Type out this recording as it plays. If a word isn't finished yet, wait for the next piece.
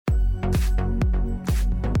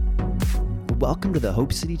Welcome to the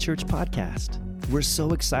Hope City Church podcast. We're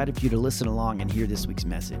so excited for you to listen along and hear this week's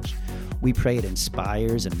message. We pray it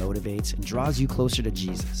inspires and motivates and draws you closer to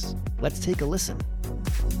Jesus. Let's take a listen.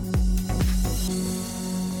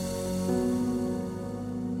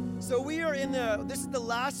 So this is the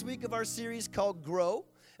last week of our series called Grow,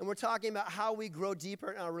 and we're talking about how we grow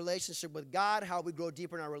deeper in our relationship with God, how we grow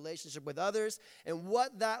deeper in our relationship with others, and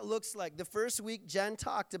what that looks like. The first week, Jen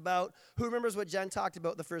talked about, who remembers what Jen talked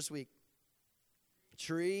about the first week?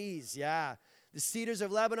 Trees, yeah. The cedars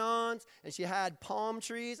of Lebanon, and she had palm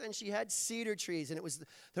trees, and she had cedar trees. And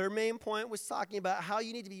her main point was talking about how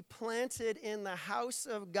you need to be planted in the house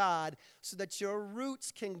of God so that your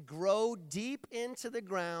roots can grow deep into the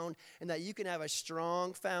ground and that you can have a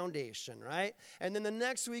strong foundation, right? And then the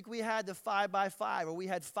next week we had the 5x5, where we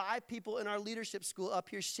had 5 people in our leadership school up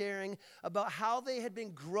here sharing about how they had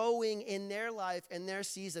been growing in their life and their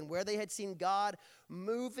season, where they had seen God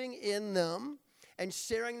moving in them, and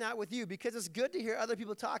sharing that with you, because it's good to hear other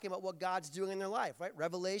people talking about what God's doing in their life, right?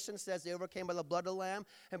 Revelation says they overcame by the blood of the Lamb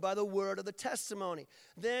and by the word of the testimony.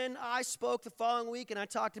 Then I spoke the following week, and I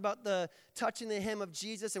talked about the touching the hem of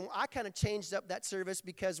Jesus, and I kind of changed up that service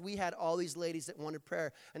because we had all these ladies that wanted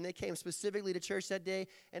prayer, and they came specifically to church that day,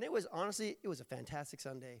 and it was a fantastic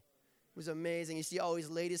Sunday. It was amazing. You see all these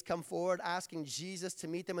ladies come forward asking Jesus to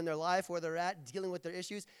meet them in their life, where they're at, dealing with their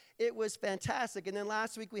issues. It was fantastic. And then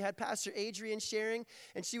last week we had Pastor Adrian sharing,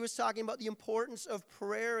 and she was talking about the importance of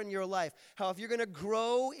prayer in your life. How if you're going to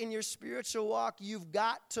grow in your spiritual walk, you've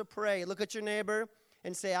got to pray. Look at your neighbor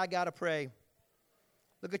and say, I got to pray.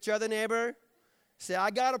 Look at your other neighbor. Say,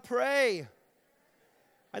 I got to pray.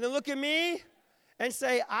 And then look at me and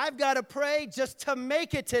say, I've got to pray just to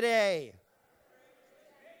make it today.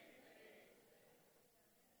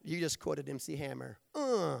 You just quoted MC Hammer.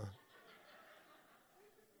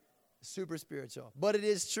 Super spiritual. But it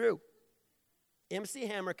is true. MC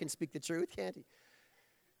Hammer can speak the truth, can't he?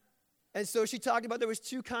 And so she talked about there was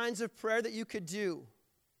 2 kinds of prayer that you could do.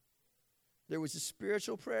 There was a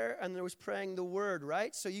spiritual prayer, and there was praying the word,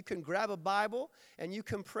 right? So you can grab a Bible, and you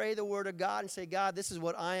can pray the word of God and say, God, this is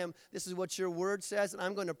what I am. This is what your word says, and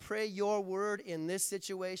I'm going to pray your word in this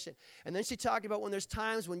situation. And then she talked about when there's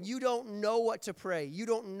times when you don't know what to pray. You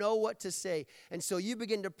don't know what to say. And so you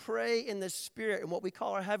begin to pray in the Spirit in what we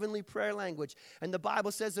call our heavenly prayer language. And the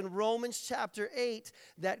Bible says in Romans chapter 8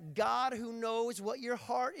 that God, who knows what your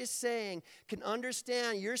heart is saying, can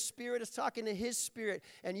understand your spirit is talking to his spirit,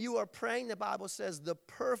 and you are praying the Bible says the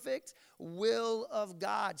perfect will of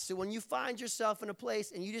God. So when you find yourself in a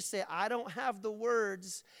place and you just say, I don't have the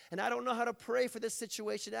words and I don't know how to pray for this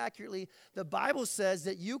situation accurately, the Bible says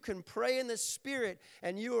that you can pray in the Spirit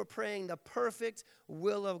and you are praying the perfect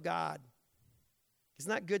will of God. Isn't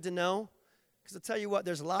that good to know? Because I'll tell you what,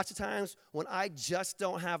 there's lots of times when I just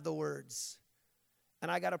don't have the words. And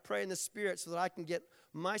I got to pray in the Spirit so that I can get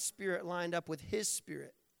my spirit lined up with his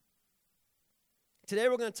spirit. Today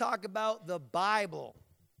we're going to talk about the Bible.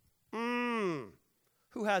 Who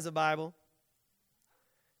has a Bible?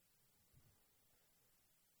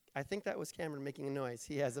 I think that was Cameron making a noise.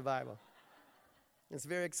 He has a Bible. It's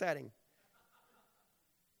very exciting.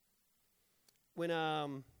 When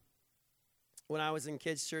I was in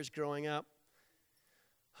kids' church growing up,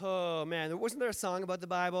 oh man, wasn't there a song about the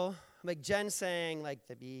Bible? Like Jen sang, like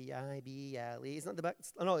the B-I-B-L-E. It's not the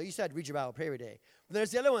no, you said read your Bible, pray every day. But there's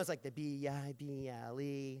the other one. It's like the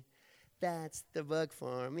B-I-B-L-E. That's the book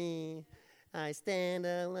for me. I stand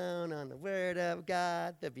alone on the Word of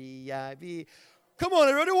God. The B-I-B. Come on,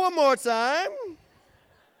 everybody, one more time.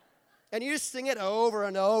 And you just sing it over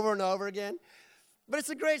and over and over again. But it's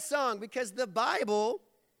a great song because the Bible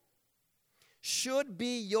should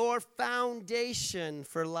be your foundation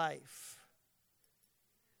for life.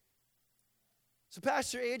 So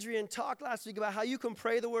Pastor Adrian talked last week about how you can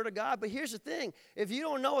pray the Word of God, but here's the thing. If you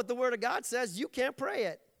don't know what the Word of God says, you can't pray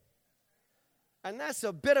it. And that's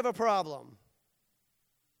a bit of a problem.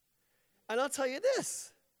 And I'll tell you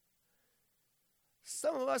this.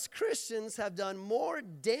 Some of us Christians have done more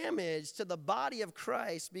damage to the body of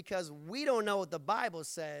Christ because we don't know what the Bible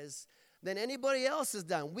says than anybody else has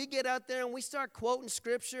done. We get out there and we start quoting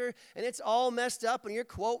Scripture, and it's all messed up, and you're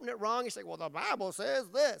quoting it wrong. You say, well, the Bible says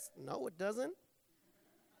this. No, it doesn't.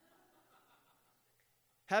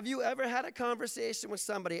 Have you ever had a conversation with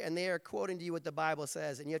somebody and they are quoting to you what the Bible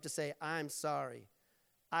says and you have to say, I'm sorry.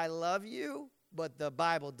 I love you, but the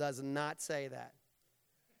Bible does not say that.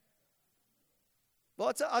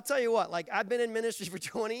 Well, I'll tell you what, like I've been in ministry for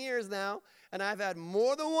 20 years now, and I've had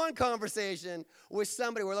more than one conversation with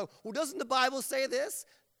somebody where, like, well, doesn't the Bible say this?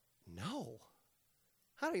 No.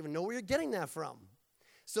 I don't even know where you're getting that from.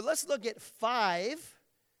 So let's look at 5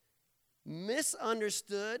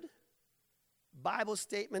 misunderstood Bible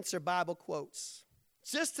statements or Bible quotes.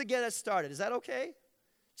 Just to get us started. Is that okay?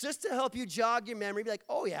 Just to help you jog your memory. Be like,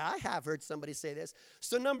 oh yeah, I have heard somebody say this.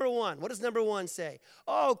 So number one, what does number one say?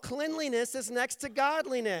 Oh, cleanliness is next to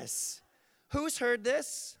godliness. Who's heard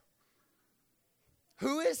this?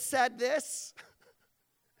 Who has said this?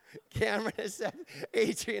 Cameron has said,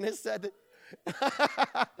 Adrian has said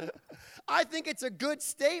that. I think it's a good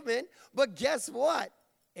statement, but guess what?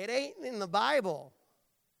 It ain't in the Bible.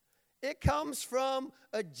 It comes from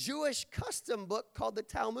a Jewish custom book called the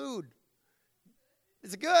Talmud.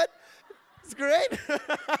 Is it good? It's great.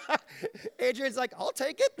 Adrian's like, I'll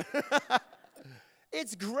take it.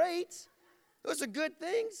 It's great. Those are good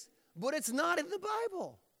things, but it's not in the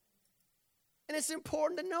Bible. And it's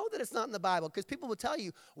important to know that it's not in the Bible because people will tell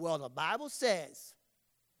you, well, the Bible says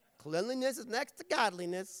cleanliness is next to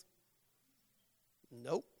godliness.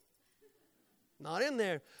 Nope. Not in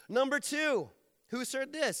there. Number two, who's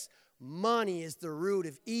heard this? Money is the root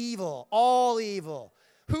of evil, all evil.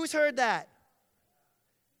 Who's heard that?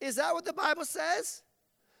 Is that what the Bible says?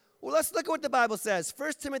 Well, let's look at what the Bible says.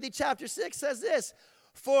 1 Timothy chapter 6 says this,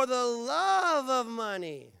 for the love of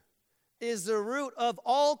money is the root of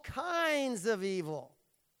all kinds of evil.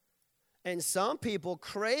 And some people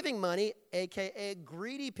craving money, a.k.a.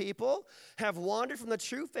 greedy people, have wandered from the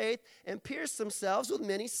true faith and pierced themselves with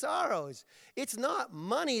many sorrows. It's not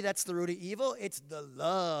money that's the root of evil. It's the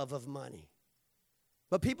love of money.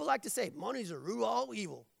 But people like to say, money's the root of all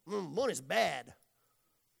evil. Money's bad.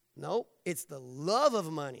 No, it's the love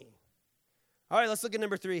of money. All right, let's look at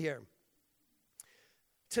number 3 here.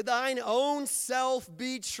 To thine own self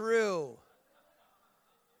be true.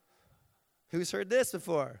 Who's heard this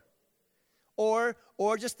before? Or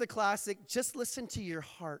just the classic, just listen to your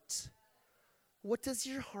heart. What does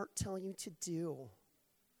your heart tell you to do?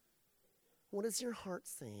 What is your heart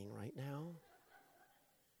saying right now?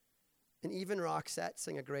 And even Roxette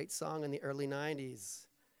sang a great song in the early 90s.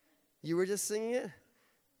 You were just singing it?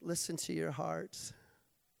 Listen to your heart.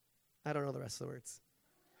 I don't know the rest of the words.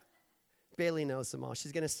 Bailey knows them all.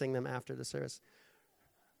 She's going to sing them after the service.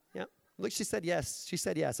 Yeah. Look, she said yes. She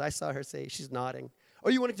said yes. I saw her say, she's nodding. Oh,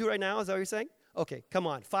 you want to do it right now? Is that what you're saying? Okay, come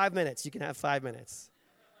on. 5 minutes. You can have 5 minutes.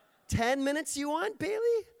 10 minutes you want,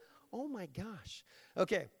 Bailey? Oh, my gosh.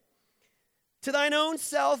 Okay. To thine own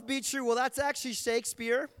self be true. Well, that's actually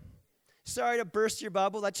Shakespeare. Sorry to burst your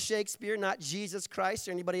bubble. That's Shakespeare, not Jesus Christ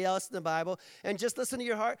or anybody else in the Bible. And just listen to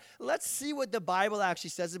your heart. Let's see what the Bible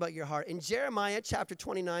actually says about your heart. In Jeremiah chapter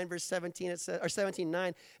 29, verse 17, it says, or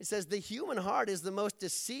 17:9, it says, the human heart is the most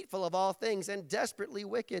deceitful of all things and desperately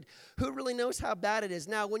wicked. Who really knows how bad it is?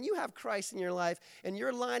 Now, when you have Christ in your life and you're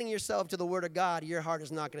aligning yourself to the Word of God, your heart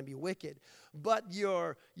is not going to be wicked. But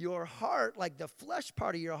your heart, like the flesh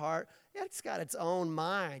part of your heart, it's got its own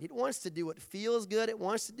mind. It wants to do what feels good. It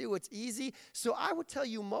wants to do what's easy. So I would tell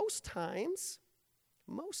you most times,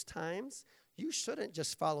 you shouldn't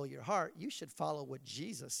just follow your heart. You should follow what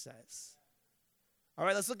Jesus says. All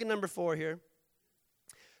right, let's look at number 4 here.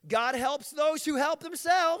 God helps those who help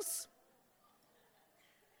themselves.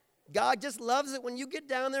 God just loves it when you get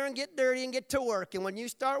down there and get dirty and get to work. And when you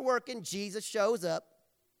start working, Jesus shows up.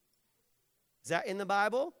 Is that in the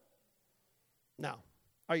Bible? No.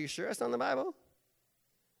 Are you sure it's not in the Bible?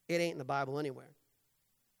 It ain't in the Bible anywhere.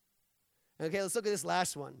 Okay, let's look at this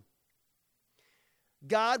last one.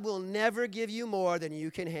 God will never give you more than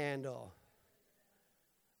you can handle.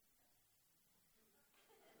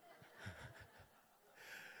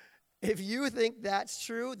 If you think that's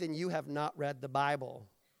true, then you have not read the Bible.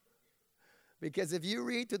 Because if you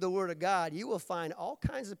read through the Word of God, you will find all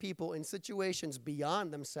kinds of people in situations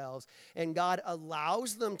beyond themselves, and God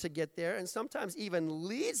allows them to get there and sometimes even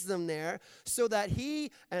leads them there so that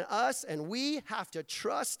He and us and we have to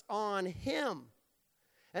trust on Him.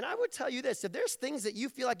 And I would tell you this, if there's things that you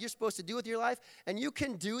feel like you're supposed to do with your life and you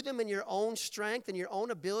can do them in your own strength and your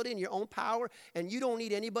own ability and your own power and you don't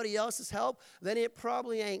need anybody else's help, then it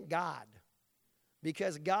probably ain't God.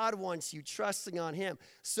 Because God wants you trusting on Him.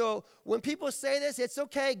 So when people say this, it's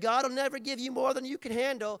okay, God will never give you more than you can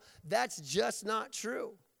handle. That's just not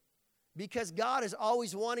true. Because God is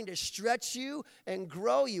always wanting to stretch you and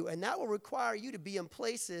grow you. And that will require you to be in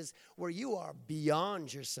places where you are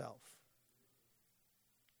beyond yourself.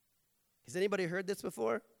 Has anybody heard this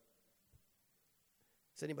before?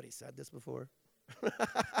 Has anybody said this before?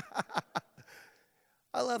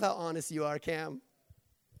 I love how honest you are, Cam.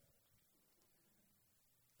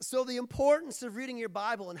 So the importance of reading your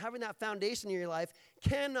Bible and having that foundation in your life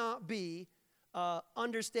cannot be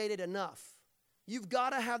understated enough. You've got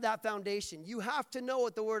to have that foundation. You have to know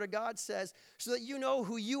what the Word of God says so that you know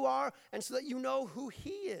who you are and so that you know who He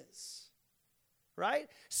is. right?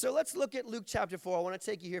 So let's look at Luke chapter 4. I want to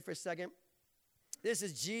take you here for a second. This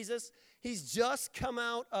is Jesus. He's just come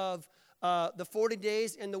out of the 40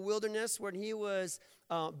 days in the wilderness when he was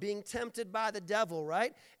being tempted by the devil,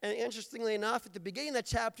 right? And interestingly enough, at the beginning of the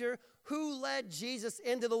chapter, who led Jesus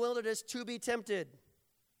into the wilderness to be tempted?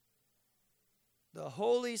 The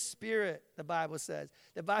Holy Spirit, the Bible says.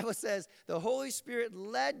 The Bible says the Holy Spirit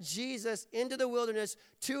led Jesus into the wilderness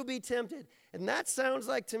to be tempted. And that sounds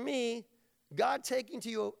like to me God taking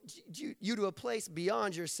you to a place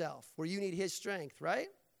beyond yourself where you need his strength, right?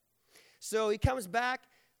 So he comes back.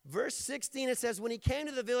 Verse 16, it says, when he came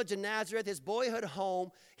to the village of Nazareth, his boyhood home,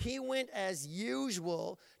 he went as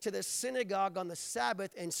usual to the synagogue on the Sabbath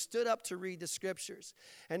and stood up to read the scriptures.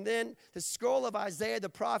 And then the scroll of Isaiah the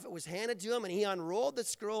prophet was handed to him, and he unrolled the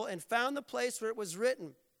scroll and found the place where it was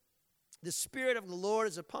written, the Spirit of the Lord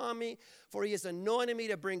is upon me, for he has anointed me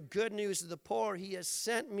to bring good news to the poor. He has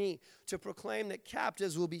sent me to proclaim that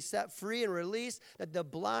captives will be set free and released, that the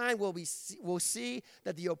blind will see,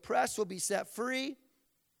 that the oppressed will be set free,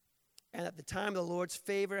 and at the time of the Lord's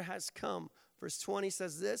favor has come. Verse 20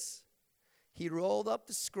 says this, he rolled up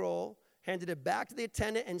the scroll, handed it back to the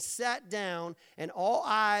attendant, and sat down, and all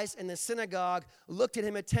eyes in the synagogue looked at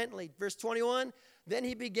him intently. Verse 21, then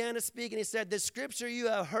he began to speak, and he said, the scripture you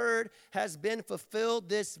have heard has been fulfilled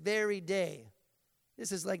this very day.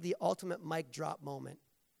 This is like the ultimate mic drop moment.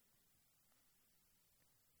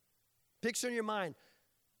 Picture in your mind,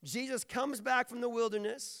 Jesus comes back from the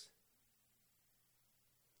wilderness,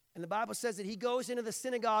 and the Bible says that he goes into the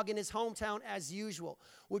synagogue in his hometown as usual,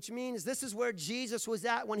 which means this is where Jesus was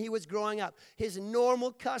at when he was growing up. His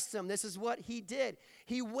normal custom, this is what he did.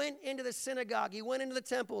 He went into the synagogue, he went into the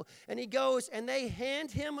temple, and he goes, and they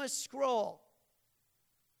hand him a scroll.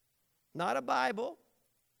 Not a Bible,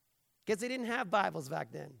 because they didn't have Bibles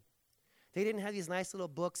back then. They didn't have these nice little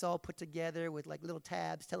books all put together with like little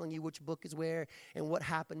tabs telling you which book is where and what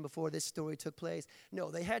happened before this story took place.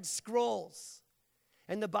 No, they had scrolls.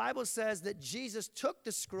 And the Bible says that Jesus took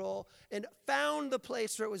the scroll and found the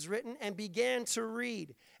place where it was written and began to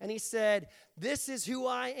read. And he said, this is who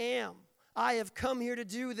I am. I have come here to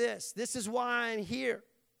do this. This is why I'm here.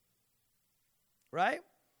 Right?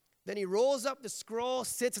 Then he rolls up the scroll,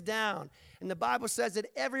 sits down. And the Bible says that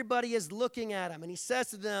everybody is looking at him. And he says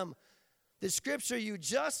to them, the scripture you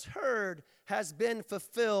just heard has been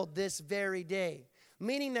fulfilled this very day.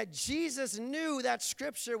 Meaning that Jesus knew that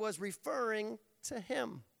scripture was referring to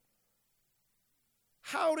him.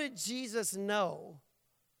 How did Jesus know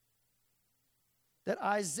that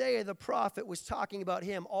Isaiah the prophet was talking about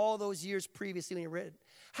him all those years previously when he read it?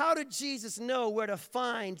 How did Jesus know where to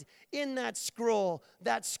find in that scroll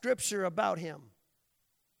that scripture about him?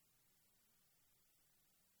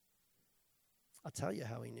 I'll tell you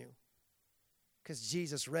how he knew. Because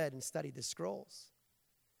Jesus read and studied the scrolls.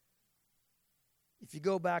 If you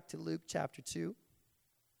go back to Luke chapter 2,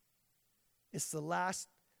 it's the last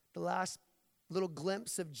little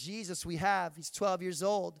glimpse of Jesus we have. He's 12 years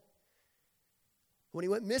old when he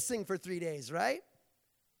went missing for 3 days, right?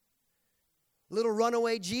 Little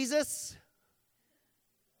runaway Jesus.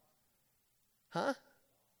 Huh?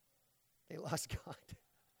 They lost God.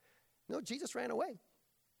 No, Jesus ran away.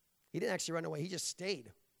 He didn't actually run away. He just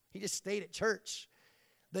stayed. He just stayed at church.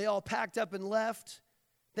 They all packed up and left.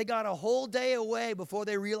 They got a whole day away before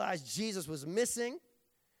they realized Jesus was missing.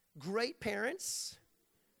 Great parents.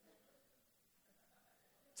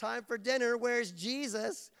 Time for dinner. Where's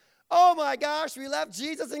Jesus? Oh my gosh, we left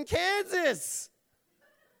Jesus in Kansas.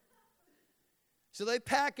 So they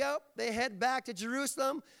pack up, they head back to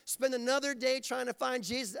Jerusalem, spend another day trying to find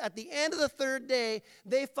Jesus. At the end of the third day,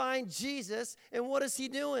 they find Jesus, and what is he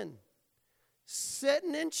doing?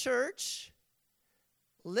 Sitting in church,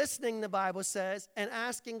 listening, the Bible says, and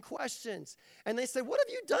asking questions. And they said, what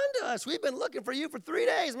have you done to us? We've been looking for you for 3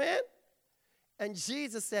 days, man. And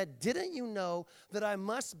Jesus said, didn't you know that I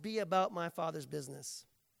must be about my Father's business?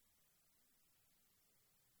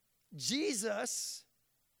 Jesus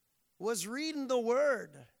was reading the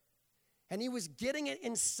Word, and he was getting it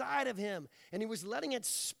inside of him, and he was letting it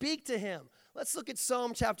speak to him. Let's look at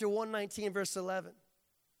Psalm chapter 119, verse 11.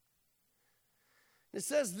 It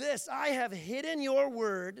says this, I have hidden your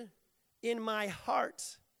word in my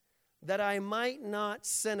heart that I might not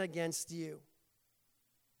sin against you.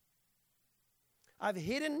 I've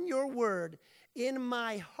hidden your word in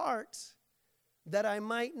my heart that I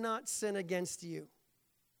might not sin against you.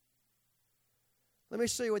 Let me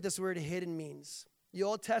show you what this word hidden means. The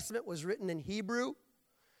Old Testament was written in Hebrew,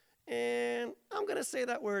 and I'm going to say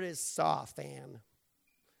that word is sophan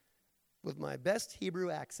with my best Hebrew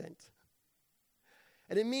accent.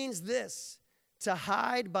 And it means this, to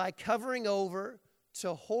hide by covering over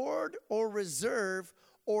to hoard or reserve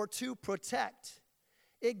or to protect.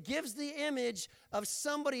 It gives the image of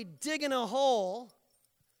somebody digging a hole,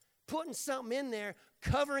 putting something in there,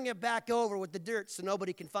 covering it back over with the dirt so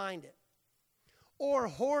nobody can find it. Or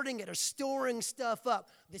hoarding it or storing stuff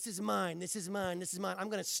up. This is mine, this is mine, this is mine. I'm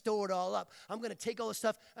going to store it all up. I'm going to take all the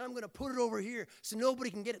stuff and I'm going to put it over here so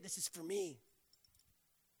nobody can get it. This is for me.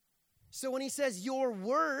 So when he says, your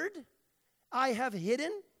word I have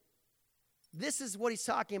hidden, this is what he's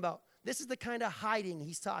talking about. This is the kind of hiding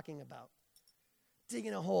he's talking about.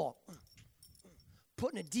 Digging a hole,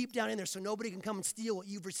 putting it deep down in there so nobody can come and steal what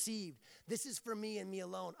you've received. This is for me and me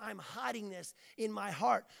alone. I'm hiding this in my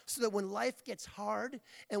heart so that when life gets hard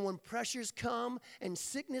and when pressures come and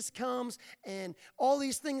sickness comes and all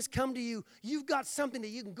these things come to you, you've got something that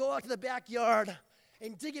you can go out to the backyard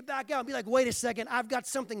and dig it back out and be like, wait a second, I've got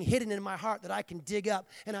something hidden in my heart that I can dig up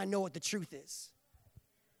and I know what the truth is.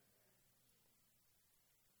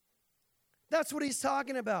 That's what he's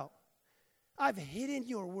talking about. I've hidden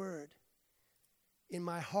your word in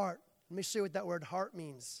my heart. Let me show you what that word heart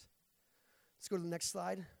means. Let's go to the next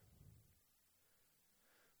slide.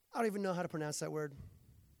 I don't even know how to pronounce that word.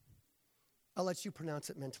 I'll let you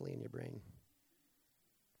pronounce it mentally in your brain.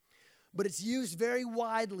 But it's used very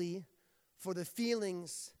widely for the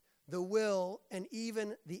feelings, the will, and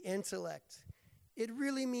even the intellect. It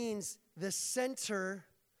really means the center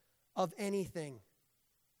of anything.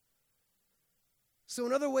 So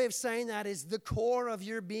another way of saying that is the core of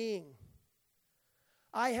your being.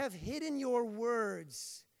 I have hidden your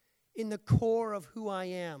words in the core of who I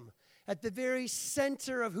am, at the very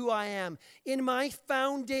center of who I am, in my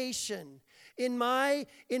foundation, in my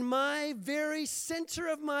very center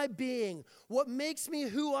of my being, what makes me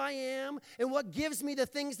who I am and what gives me the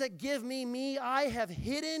things that give me me. I have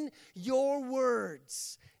hidden your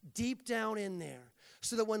words deep down in there.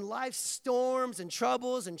 So that when life's storms and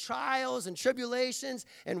troubles and trials and tribulations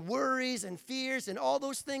and worries and fears and all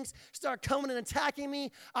those things start coming and attacking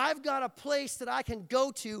me, I've got a place that I can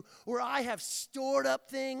go to where I have stored up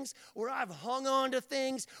things, where I've hung on to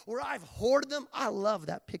things, where I've hoarded them. I love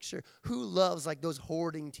that picture. Who loves like those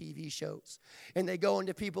hoarding TV shows? And they go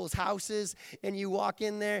into people's houses and you walk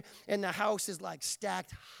in there and the house is like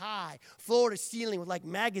stacked high, floor to ceiling with like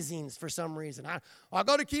magazines for some reason. I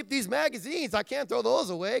got to keep these magazines. I can't throw those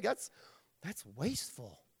away. That's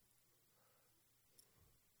wasteful.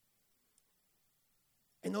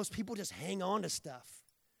 And those people just hang on to stuff.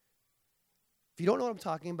 If you don't know what I'm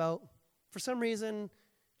talking about, for some reason,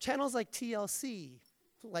 channels like TLC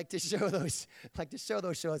like to show those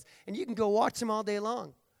shows, and you can go watch them all day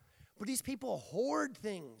long. But these people hoard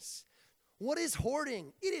things. What is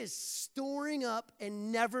hoarding? It is storing up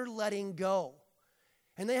and never letting go.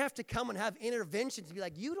 And they have to come and have intervention to be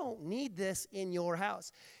like, you don't need this in your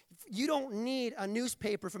house. You don't need a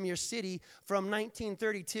newspaper from your city from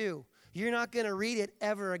 1932. You're not going to read it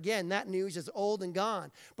ever again. That news is old and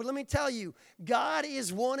gone. But let me tell you, God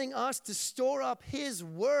is wanting us to store up his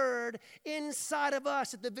word inside of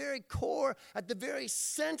us at the very core, at the very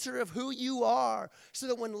center of who you are, so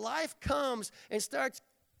that when life comes and starts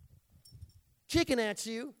kicking at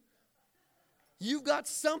you, you've got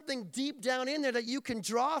something deep down in there that you can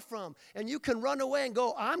draw from, and you can run away and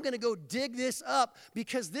go, I'm going to go dig this up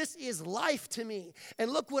because this is life to me.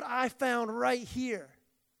 And look what I found right here.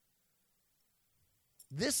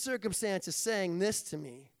 This circumstance is saying this to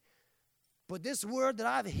me. But this word that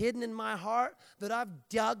I've hidden in my heart, that I've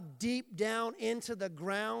dug deep down into the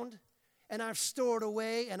ground, and I've stored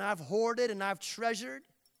away, and I've hoarded, and I've treasured,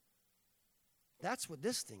 that's what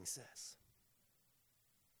this thing says.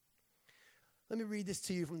 Let me read this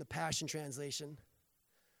to you from the Passion Translation.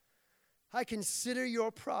 I consider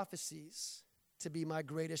your prophecies to be my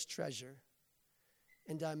greatest treasure,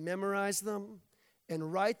 and I memorize them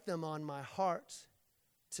and write them on my heart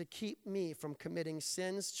to keep me from committing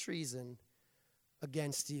sin's treason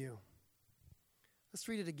against you. Let's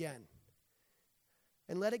read it again.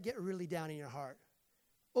 And let it get really down in your heart.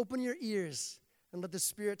 Open your ears and let the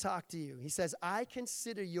Spirit talk to you. He says, I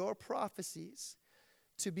consider your prophecies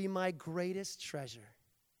to be my greatest treasure.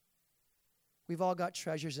 We've all got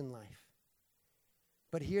treasures in life.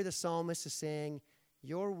 But here the psalmist is saying,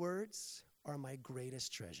 your words are my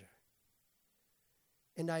greatest treasure.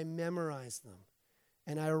 And I memorize them.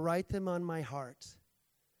 And I write them on my heart.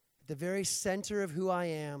 At the very center of who I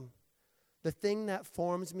am, the thing that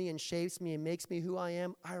forms me and shapes me and makes me who I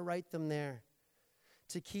am, I write them there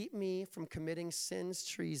to keep me from committing sin's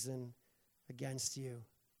treason against you.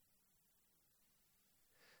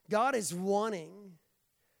 God is wanting.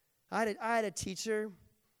 I had a teacher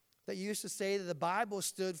that used to say that the Bible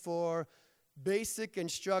stood for basic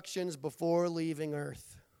instructions before leaving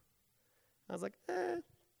earth. I was like,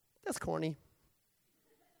 that's corny.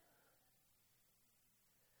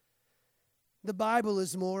 The Bible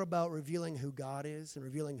is more about revealing who God is and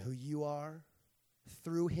revealing who you are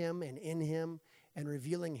through him and in him, and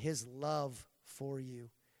revealing his love for you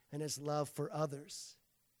and his love for others.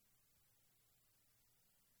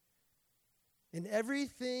 In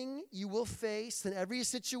everything you will face, in every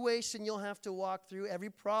situation you'll have to walk through, every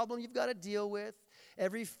problem you've got to deal with,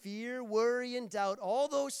 every fear, worry, and doubt, all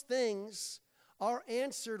those things are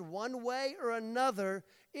answered one way or another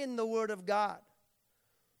in the Word of God.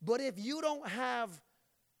 But if you don't have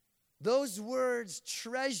those words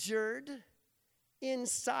treasured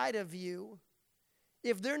inside of you,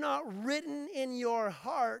 if they're not written in your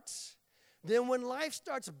heart, then when life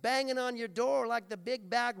starts banging on your door like the big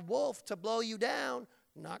bad wolf to blow you down,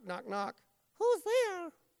 knock, knock, knock, who's there?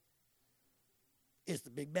 It's the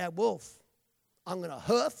big bad wolf. I'm going to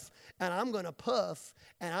huff, and I'm going to puff,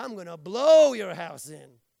 and I'm going to blow your house in.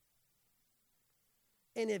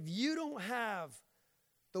 And if you don't have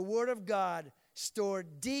the Word of God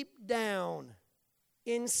stored deep down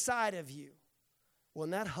inside of you,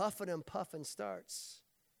 when that huffing and puffing starts,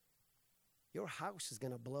 your house is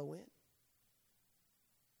going to blow in.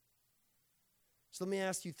 So let me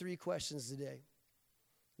ask you 3 questions today.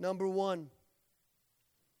 Number 1,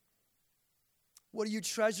 what are you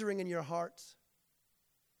treasuring in your heart?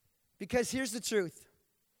 Because here's the truth.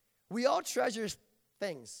 We all treasure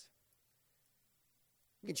things.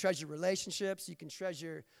 You can treasure relationships. You can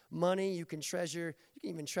treasure money. You can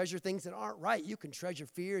even treasure things that aren't right. You can treasure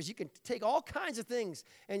fears. You can take all kinds of things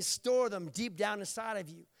and store them deep down inside of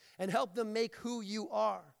you and help them make who you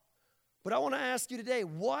are. But I want to ask you today,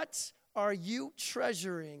 what are you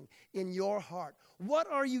treasuring in your heart? What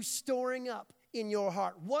are you storing up in your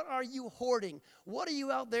heart? What are you hoarding? What are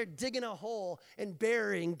you out there digging a hole and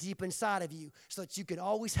burying deep inside of you so that you can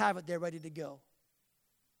always have it there ready to go?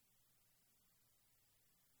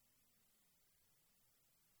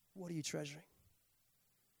 What are you treasuring?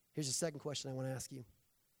 Here's the second question I want to ask you.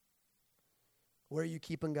 Where are you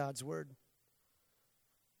keeping God's word?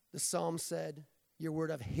 The psalm said, your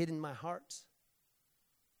word I've hid in my heart.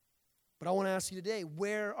 But I want to ask you today,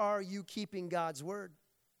 where are you keeping God's word?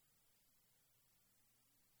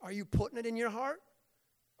 Are you putting it in your heart?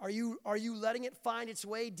 Are you letting it find its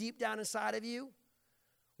way deep down inside of you?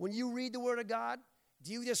 When you read the word of God,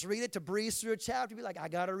 do you just read it to breeze through a chapter? Be like, I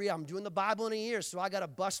got to read. I'm doing the Bible in a year, so I got to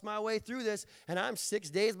bust my way through this, and I'm 6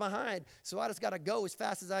 days behind, so I just got to go as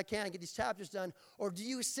fast as I can and get these chapters done? Or do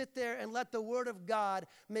you sit there and let the word of God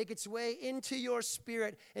make its way into your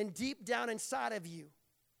spirit and deep down inside of you?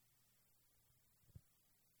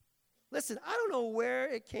 Listen, I don't know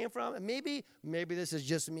where it came from, and maybe this is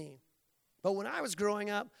just me. But when I was growing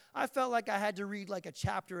up, I felt like I had to read like a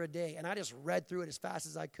chapter a day, and I just read through it as fast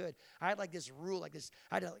as I could. I had like this rule, like this.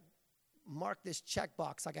 I had to mark this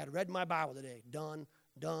checkbox, like I'd read my Bible today. Done,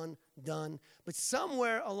 done, done. But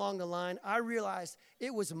somewhere along the line, I realized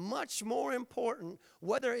it was much more important,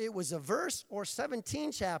 whether it was a verse or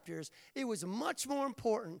 17 chapters, it was much more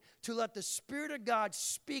important to let the Spirit of God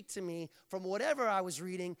speak to me from whatever I was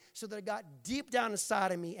reading so that it got deep down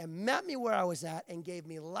inside of me and met me where I was at and gave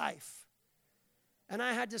me life. And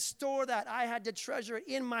I had to store that. I had to treasure it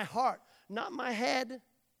in my heart, not my head,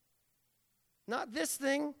 not this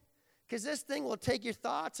thing, because this thing will take your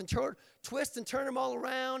thoughts and twist and turn them all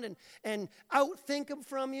around and outthink them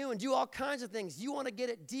from you and do all kinds of things. You want to get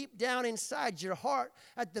it deep down inside your heart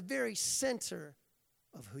at the very center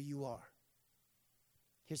of who you are.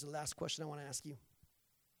 Here's the last question I want to ask you.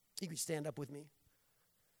 You can stand up with me.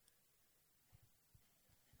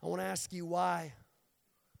 I want to ask you why.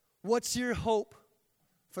 What's your hope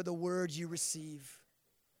for the word you receive?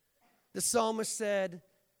 The psalmist said,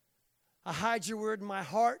 I hide your word in my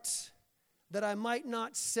heart that I might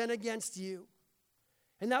not sin against you.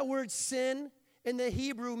 And that word sin in the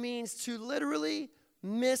Hebrew means to literally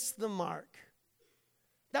miss the mark.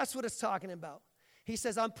 That's what it's talking about. He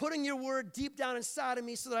says, I'm putting your word deep down inside of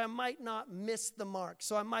me so that I might not miss the mark,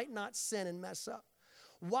 so I might not sin and mess up.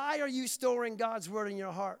 Why are you storing God's word in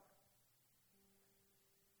your heart?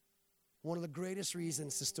 One of the greatest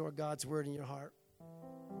reasons to store God's word in your heart,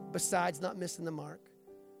 besides not missing the mark,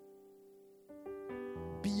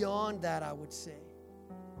 beyond that, I would say,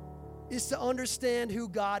 is to understand who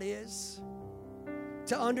God is,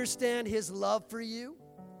 to understand his love for you,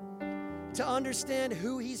 to understand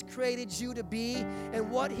who he's created you to be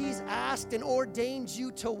and what he's asked and ordained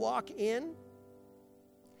you to walk in.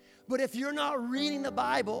 But if you're not reading the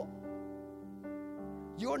Bible,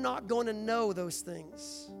 you're not going to know those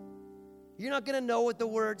things. You're not going to know what the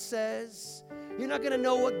Word says. You're not going to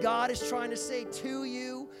know what God is trying to say to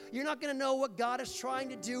you. You're not going to know what God is trying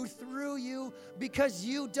to do through you because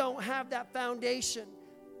you don't have that foundation.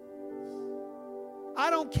 I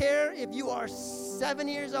don't care if you are 7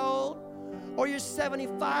 years old or you're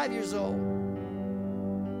 75 years old.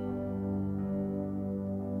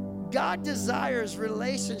 God desires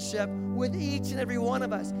relationship with each and every one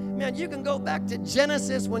of us. Man, you can go back to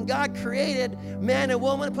Genesis when God created man and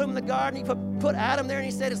woman, put them in the garden. He put Adam there and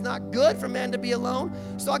he said, it's not good for man to be alone,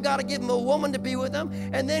 so I got to give him a woman to be with him.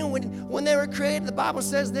 And then when they were created, the Bible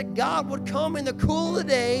says that God would come in the cool of the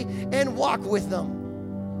day and walk with them.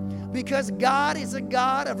 Because God is a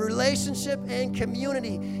God of relationship and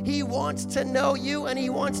community. He wants to know you and He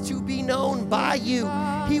wants to be known by you.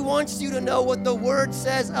 He wants you to know what the Word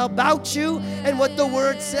says about you and what the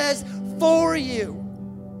Word says for you.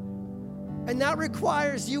 And that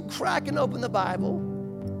requires you cracking open the Bible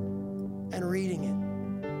and reading it.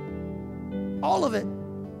 All of it.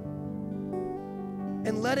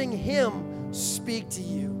 And letting Him speak to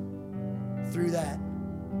you through that.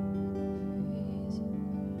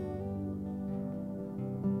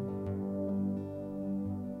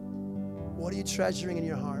 What are you treasuring in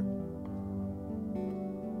your heart?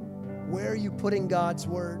 Where are you putting God's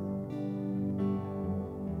Word?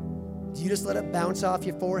 Do you just let it bounce off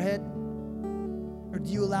your forehead? Or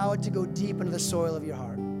do you allow it to go deep into the soil of your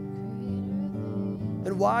heart?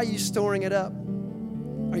 And why are you storing it up?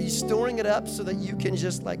 Are you storing it up so that you can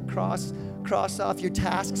just like cross off your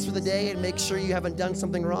tasks for the day and make sure you haven't done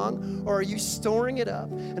something wrong? Or are you storing it up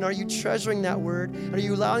and are you treasuring that Word? Are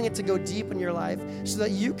you allowing it to go deep in your life so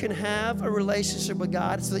that you can have a relationship with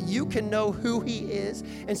God, so that you can know who He is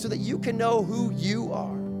and so that you can know who you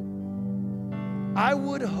are? I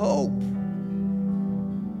would hope,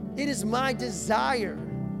 it is my desire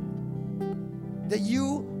that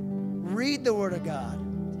you read the Word of God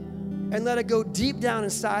and let it go deep down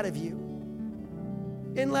inside of you.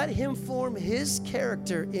 And let Him form His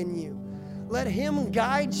character in you. Let Him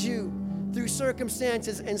guide you through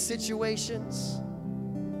circumstances and situations.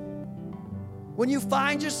 When you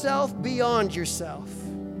find yourself beyond yourself,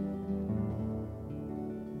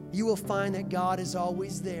 you will find that God is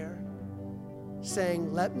always there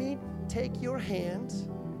saying, let me take your hand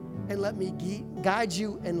and let me guide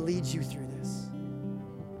you and lead you through this.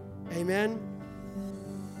 Amen.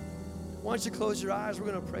 Why don't you close your eyes? We're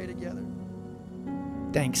going to pray together.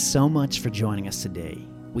 Thanks so much for joining us today.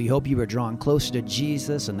 We hope you are drawn closer to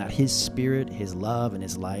Jesus and that His Spirit, His love, and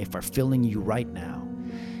His life are filling you right now.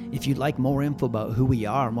 If you'd like more info about who we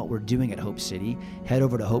are and what we're doing at Hope City, head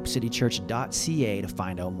over to hopecitychurch.ca to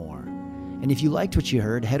find out more. And if you liked what you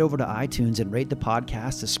heard, head over to iTunes and rate the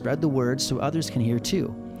podcast to spread the word so others can hear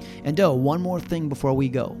too. And one more thing before we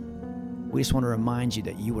go. We just want to remind you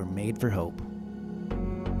that you were made for hope.